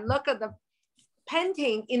I look at the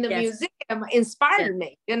painting in the museum inspired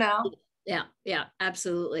me, Yeah,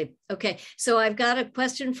 absolutely. Okay, so I've got a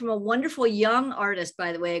question from a wonderful young artist,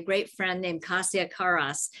 by the way, a great friend named Kasia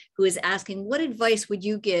Karas, who is asking, what advice would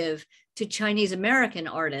you give to Chinese American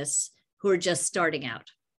artists who are just starting out?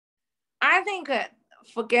 I think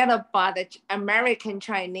forget about the American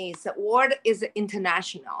Chinese. The word is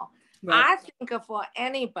international. Right. I think for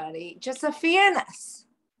anybody, just a fearless.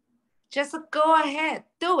 Just go ahead,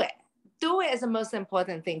 do it. Do it is the most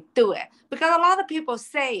important thing. Do it. Because a lot of people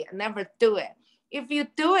say never do it. If you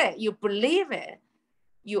do it, you believe it,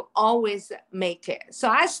 you always make it. So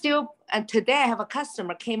I still, and today I have a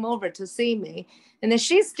customer came over to see me, and then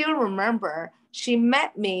she still remember, she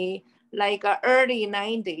met me like early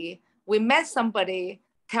 90s. We met somebody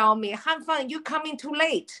tell me, Han Feng, you coming too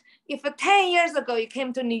late. If 10 years ago you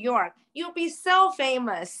came to New York, you'll be so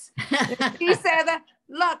famous. She said,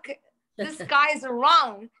 look, this guy is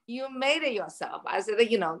wrong. You made it yourself. I said,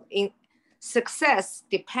 success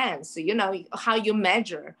depends, you know, how you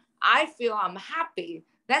measure. I feel I'm happy.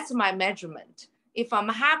 That's my measurement. If I'm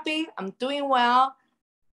happy, I'm doing well,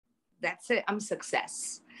 that's it, I'm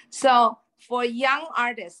success. So for young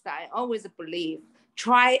artists, I always believe,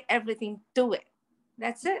 try everything, do it.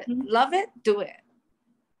 That's it. Love it, do it.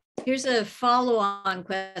 Here's a follow-on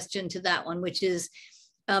question to that one, which is,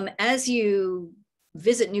 as you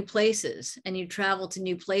visit new places and you travel to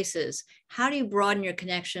new places, how do you broaden your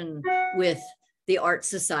connection with the art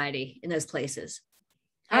society in those places?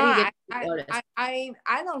 How do you get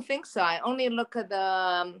I don't think so. I only look at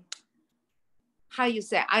the, how you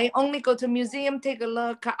say, I only go to museum, take a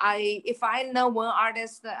look. If I know one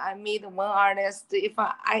artist, I meet one artist. If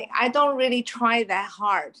I don't really try that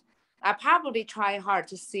hard. I probably try hard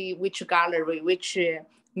to see which gallery, which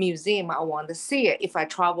museum I want to see it if I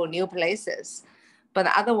travel new places. But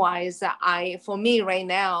otherwise, for me right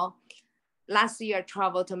now, last year I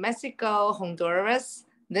traveled to Mexico, Honduras.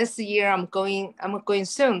 This year I'm going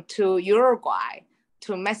soon to Uruguay,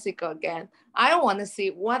 to Mexico again. I want to see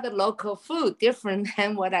what the local food different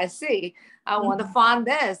than what I see. I want to find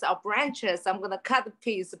this or branches. I'm going to cut a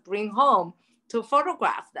piece, bring home to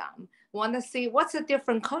photograph them. Want to see what's a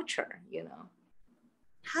different culture, you know.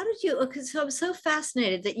 How did you, because I'm so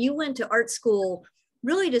fascinated that you went to art school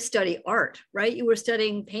really to study art, right? You were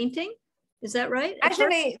studying painting, is that right?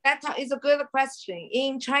 Actually, that is a good question.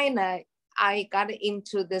 In China, I got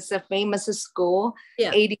into this famous school,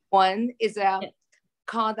 81, is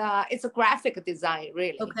called, it's a graphic design,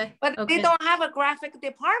 really. Okay. But they don't have a graphic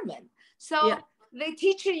department. So they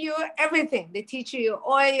teach you everything. They teach you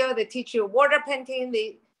oil, they teach you water painting,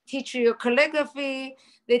 they teach you calligraphy,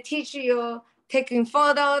 they teach you taking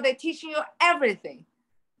photo, they teach you everything.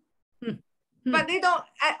 But they don't,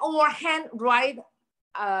 or handwrite,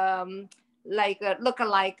 look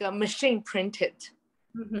like a machine printed.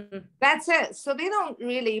 That's it. So they don't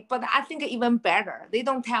really, but I think even better, they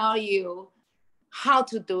don't tell you how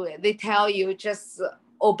to do it. They tell you just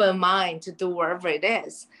open mind to do whatever it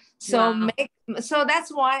is. So so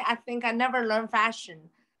that's why I think I never learned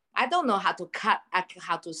fashion. I don't know how to cut,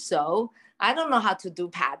 how to sew. I don't know how to do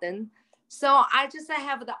pattern. So I just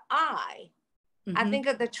have the eye. I think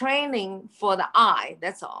of the training for the eye,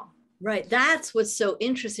 that's all. Right. That's what's so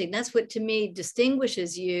interesting. That's what to me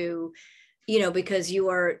distinguishes you, you know, because you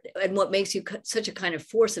are, and what makes you such a kind of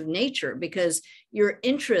force of nature, because your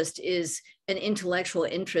interest is an intellectual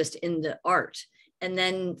interest in the art. And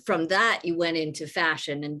then from that, you went into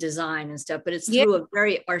fashion and design and stuff, but it's through a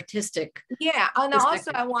very artistic. Yeah. And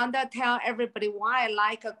also I want to tell everybody why I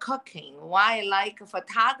like cooking, why I like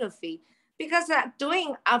photography, because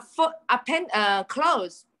doing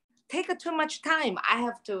clothes take too much time. I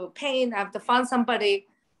have to paint, I have to find somebody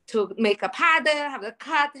to make a pattern, have to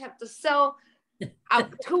cut, have to sew.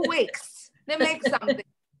 2 weeks, they make something.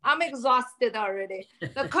 I'm exhausted already.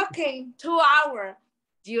 The cooking, 2 hours.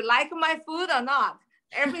 Do you like my food or not?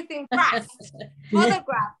 Everything fast,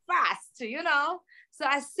 photograph fast, you know? So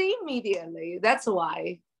I see immediately, that's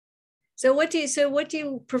why. So what do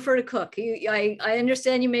you prefer to cook? I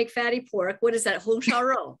understand you make fatty pork. What is that?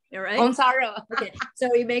 Hongsharo, right? Hongsharo. Okay.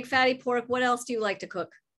 So you make fatty pork. What else do you like to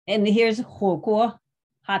cook? And here's 火锅,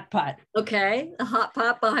 hot pot. Okay, a hot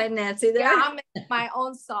pot behind Nancy there. Yeah, I make my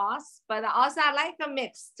own sauce, but also I like a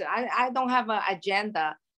mixed. I don't have an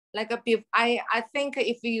agenda. Like I think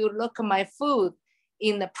if you look at my food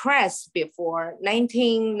in the press before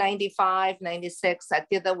 1995, 96, I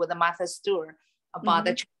did that with Martha Stewart about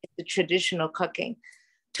the traditional cooking.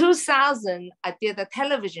 2000, I did a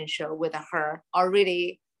television show with her,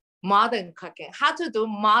 already modern cooking, how to do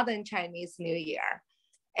modern Chinese New Year.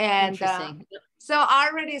 And so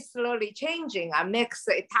already slowly changing. I mix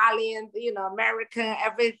Italian, you know, American,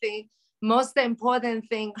 everything. Most important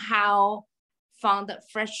thing, how found a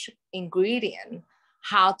fresh ingredient,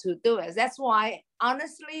 how to do it. That's why,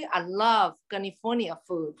 honestly, I love California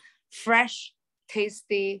food. Fresh,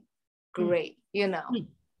 tasty, great, you know.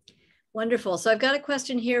 Wonderful. So I've got a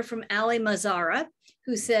question here from Ali Mazara,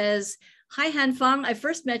 who says, hi, Han Feng. I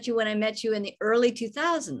first met you when I met you in the early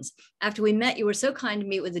 2000s. After we met, you were so kind to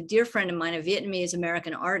meet with a dear friend of mine, a Vietnamese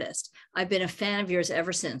American artist. I've been a fan of yours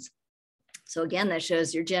ever since. So again, that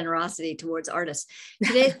shows your generosity towards artists.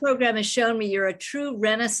 Today's program has shown me you're a true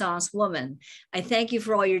Renaissance woman. I thank you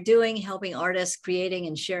for all you're doing, helping artists, creating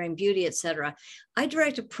and sharing beauty, etc. I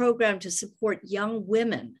direct a program to support young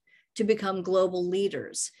women to become global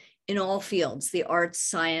leaders in all fields, the arts,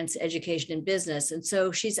 science, education, and business. And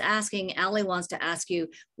so she's asking, Ali wants to ask you,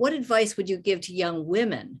 what advice would you give to young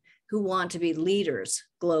women who want to be leaders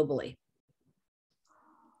globally?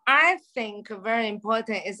 I think very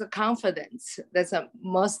important is the confidence. That's the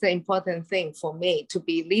most important thing for me to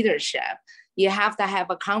be leadership. You have to have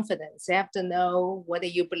a confidence. You have to know whether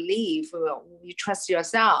you believe, or you trust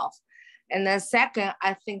yourself. And then second,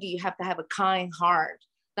 I think you have to have a kind heart.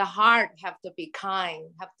 The heart have to be kind,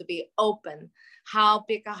 have to be open. How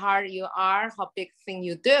big a heart you are, how big thing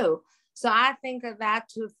you do. So I think that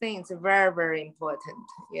two things are very, very important,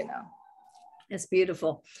 you know. That's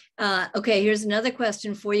beautiful. Okay, here's another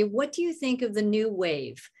question for you. What do you think of the new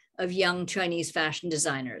wave of young Chinese fashion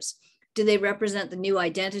designers? Do they represent the new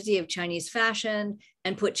identity of Chinese fashion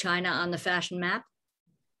and put China on the fashion map?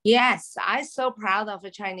 Yes, I'm so proud of a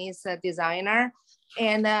Chinese designer.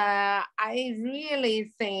 And I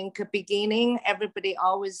really think beginning, everybody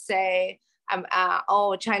always say,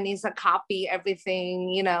 oh, Chinese copy everything,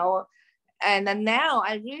 you know. And then now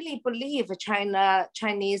I really believe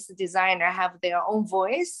Chinese designer have their own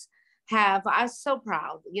voice. I'm so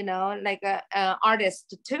proud, you know, like a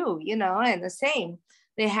artist too, you know, and the same.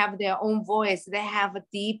 They have their own voice. They have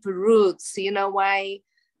deep roots, you know, why.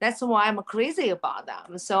 That's why I'm crazy about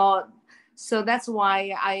them. So that's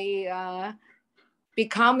why I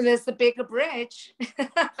become this big bridge.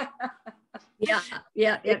 Yeah.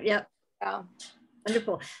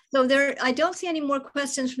 Wonderful. So I don't see any more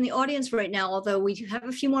questions from the audience right now, although we have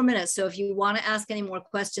a few more minutes. So if you want to ask any more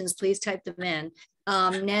questions, please type them in.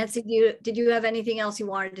 Nancy, did you have anything else you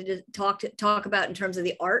wanted to talk about in terms of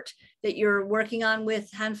the art that you're working on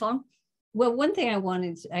with Han Feng? Well, one thing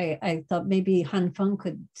I thought maybe Han Feng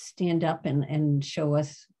could stand up and show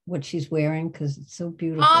us what she's wearing, because it's so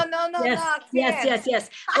beautiful. Oh, no, yes.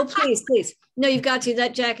 Oh, please. No, you've got to.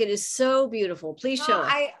 That jacket is so beautiful. Please show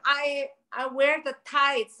us. I wear the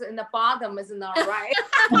tights and the bottom is not right.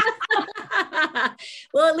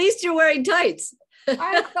 Well, at least you're wearing tights.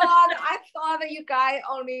 I thought you guys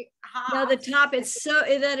only half. No, the top,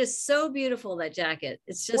 that is so beautiful, that jacket.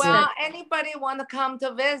 It's just anybody want to come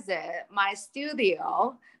to visit my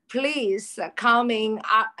studio, please coming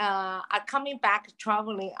back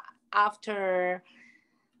traveling after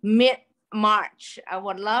mid-March. I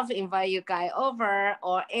would love to invite you guys over,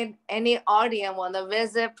 or any audience want to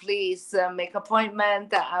visit, please make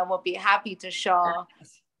appointment. I will be happy to show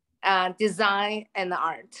design and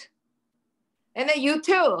art. And then you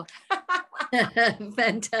too.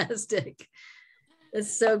 Fantastic. That's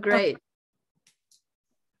so great.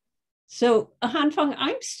 So Han Feng,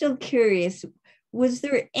 I'm still curious, was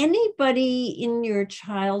there anybody in your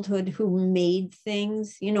childhood who made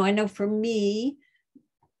things? You know, I know for me,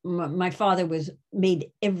 my father made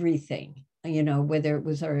everything, you know, whether it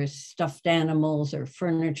was our stuffed animals or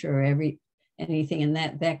furniture or anything. And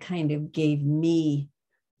that kind of gave me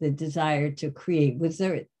the desire to create. Was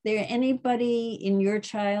there anybody in your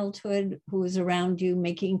childhood who was around you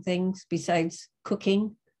making things besides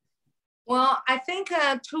cooking? Well, I think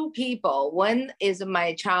two people. One is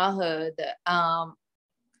my childhood. I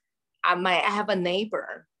have a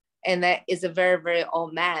neighbor, and that is a very, very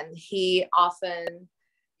old man. He often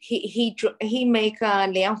he make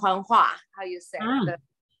连环画. How you say?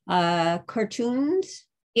 Cartoons?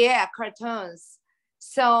 Yeah, cartoons.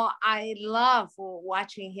 So I love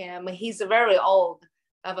watching him. He's very old,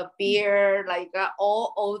 have a beard, like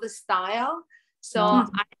all old style. So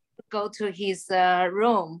I go to his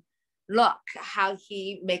room, look how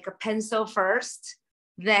he make a pencil first,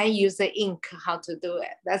 then use the ink, how to do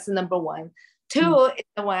it. That's number one. Two is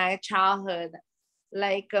my childhood,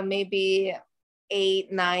 like maybe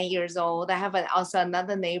 8, 9 years old. I have also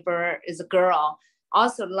another neighbor is a girl.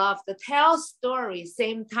 Also love to tell stories,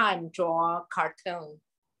 same time draw cartoon.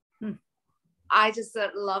 I just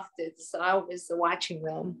loved it. So I was watching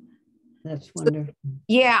them. That's wonderful. So,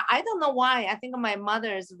 yeah, I don't know why. I think my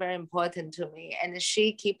mother is very important to me, and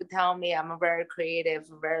she keep telling me I'm very creative.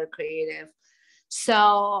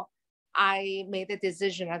 So I made the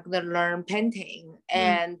decision I'm gonna learn painting,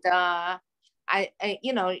 and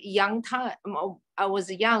you know, young time I was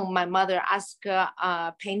young. My mother asked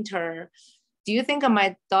a painter, do you think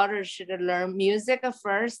my daughter should learn music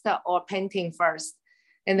first or painting first?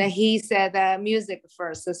 And then he said music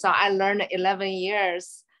first. So I learned 11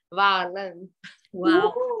 years violin.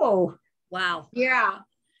 Wow. Whoa. Wow. Yeah.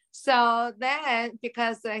 So then,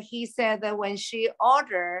 because he said that when she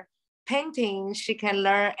order painting, she can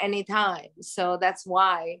learn anytime. So that's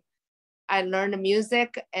why I learned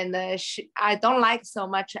music, and I don't like so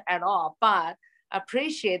much at all, but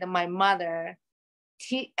appreciate my mother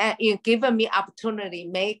given me opportunity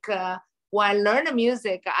when I learn the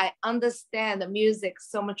music, I understand the music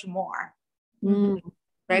so much more.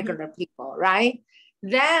 Regular people, right?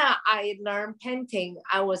 Then I learned painting.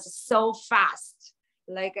 I was so fast,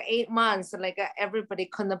 like 8 months, like everybody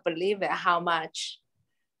couldn't believe it, how much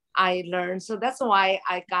I learned. So that's why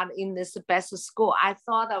I got in this best school. I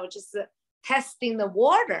thought I was just testing the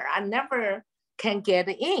water. I never can get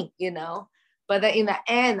in, you know, but in the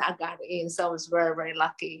end I got in. So I was very, very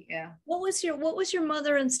lucky. Yeah. What was your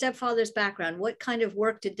mother and stepfather's background? What kind of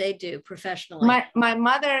work did they do professionally? My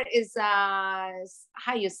mother is how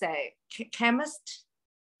you say, chemist.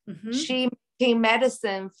 Mm-hmm. She made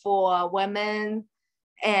medicine for women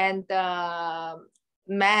and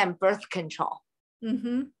men birth control.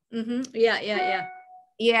 Mm-hmm. Mm-hmm. Yeah.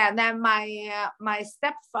 Yeah. Then my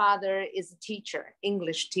stepfather is a teacher,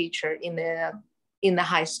 English teacher in the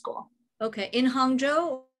high school. Okay, in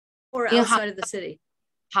Hangzhou or In outside of the city?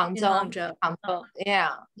 Hangzhou.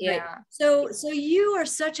 Yeah. Right. So you are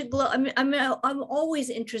such a I'm always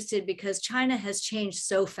interested because China has changed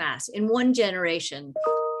so fast. In one generation,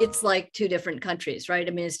 it's like two different countries, right?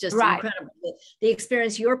 I mean, it's just incredible. The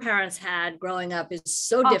experience your parents had growing up is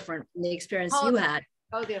so different from the experience you had.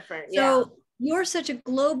 So different. So you're such a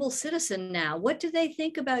global citizen now. What do they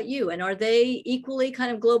think about you? And are they equally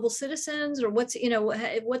kind of global citizens, or what's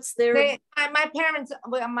their? My parents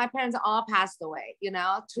all passed away,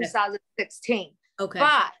 2016. Okay.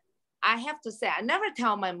 But I have to say, I never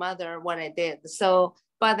tell my mother what I did. So,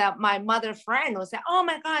 but my mother friend will say, "Oh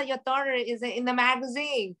my God, your daughter is in the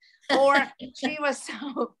magazine," or she was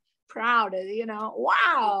so proud,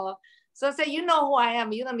 wow. So I say, you know who I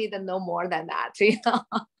am. You don't need to know more than that,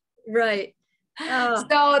 Right.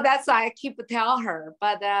 So that's why I keep tell her,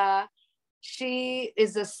 but she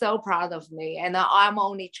is so proud of me, and I'm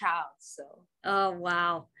only child. So. Oh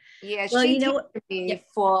wow. Yeah, well, she teaches me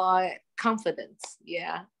for confidence.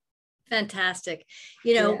 Yeah. Fantastic.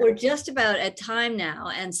 We're just about at time now.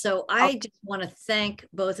 And so I just want to thank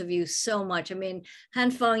both of you so much. I mean,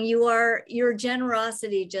 Han Feng, your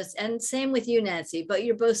generosity and same with you, Nancy, but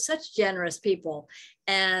you're both such generous people.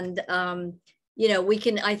 And,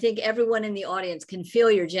 I think everyone in the audience can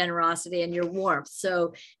feel your generosity and your warmth.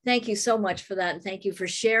 So thank you so much for that. And thank you for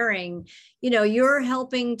sharing. You're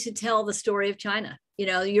helping to tell the story of China.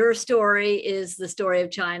 Your story is the story of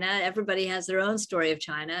China. Everybody has their own story of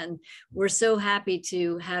China. And we're so happy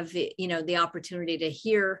to have the opportunity to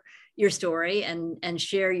hear your story and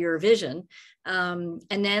share your vision. And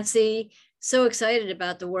Nancy, so excited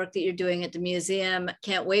about the work that you're doing at the museum.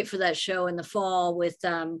 Can't wait for that show in the fall with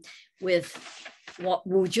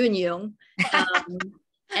Wu Junyong.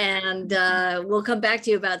 And we'll come back to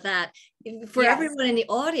you about that. For everyone in the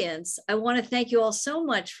audience, I want to thank you all so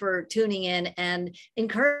much for tuning in and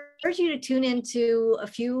encourage you to tune into a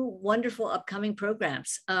few wonderful upcoming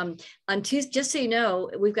programs. On Tuesday, just so you know,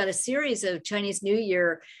 we've got a series of Chinese New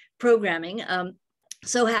Year programming.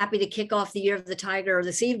 So happy to kick off the Year of the Tiger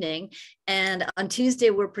this evening. And on Tuesday,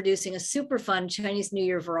 we're producing a super fun Chinese New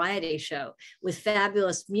Year variety show with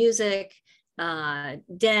fabulous music,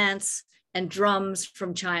 dance, and drums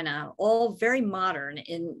from China, all very modern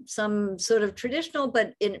in some sort of traditional,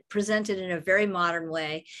 but presented in a very modern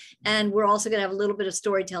way. And we're also gonna have a little bit of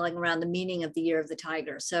storytelling around the meaning of the Year of the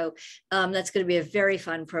Tiger. So that's gonna be a very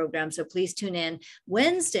fun program. So please tune in.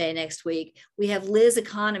 Wednesday next week, we have Liz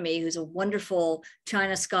Economy, who's a wonderful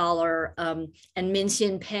China scholar, and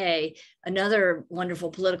Min-Xin Pei, another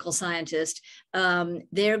wonderful political scientist.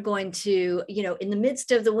 They're going to, in the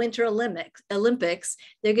midst of the Winter Olympics,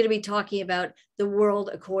 they're going to be talking about the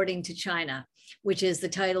world according to China, which is the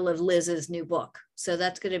title of Liz's new book. So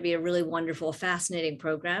that's going to be a really wonderful, fascinating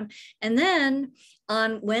program. And then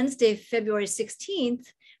on Wednesday, February 16th,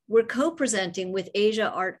 we're co-presenting with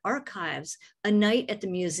Asia Art Archives a night at the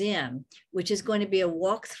museum, which is going to be a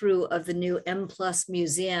walkthrough of the new M+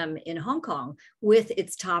 museum in Hong Kong with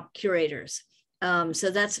its top curators.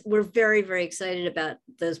 So we're very, very excited about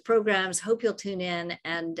those programs. Hope you'll tune in.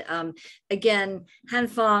 And again, Han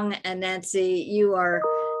Feng and Nancy, you are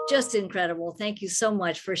just incredible. Thank you so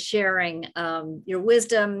much for sharing your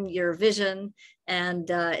wisdom, your vision, and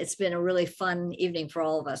it's been a really fun evening for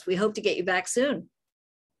all of us. We hope to get you back soon.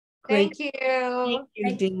 Thank you. Thank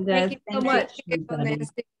you, Dinda. Thank you so much.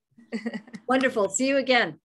 Nancy. Wonderful. See you again.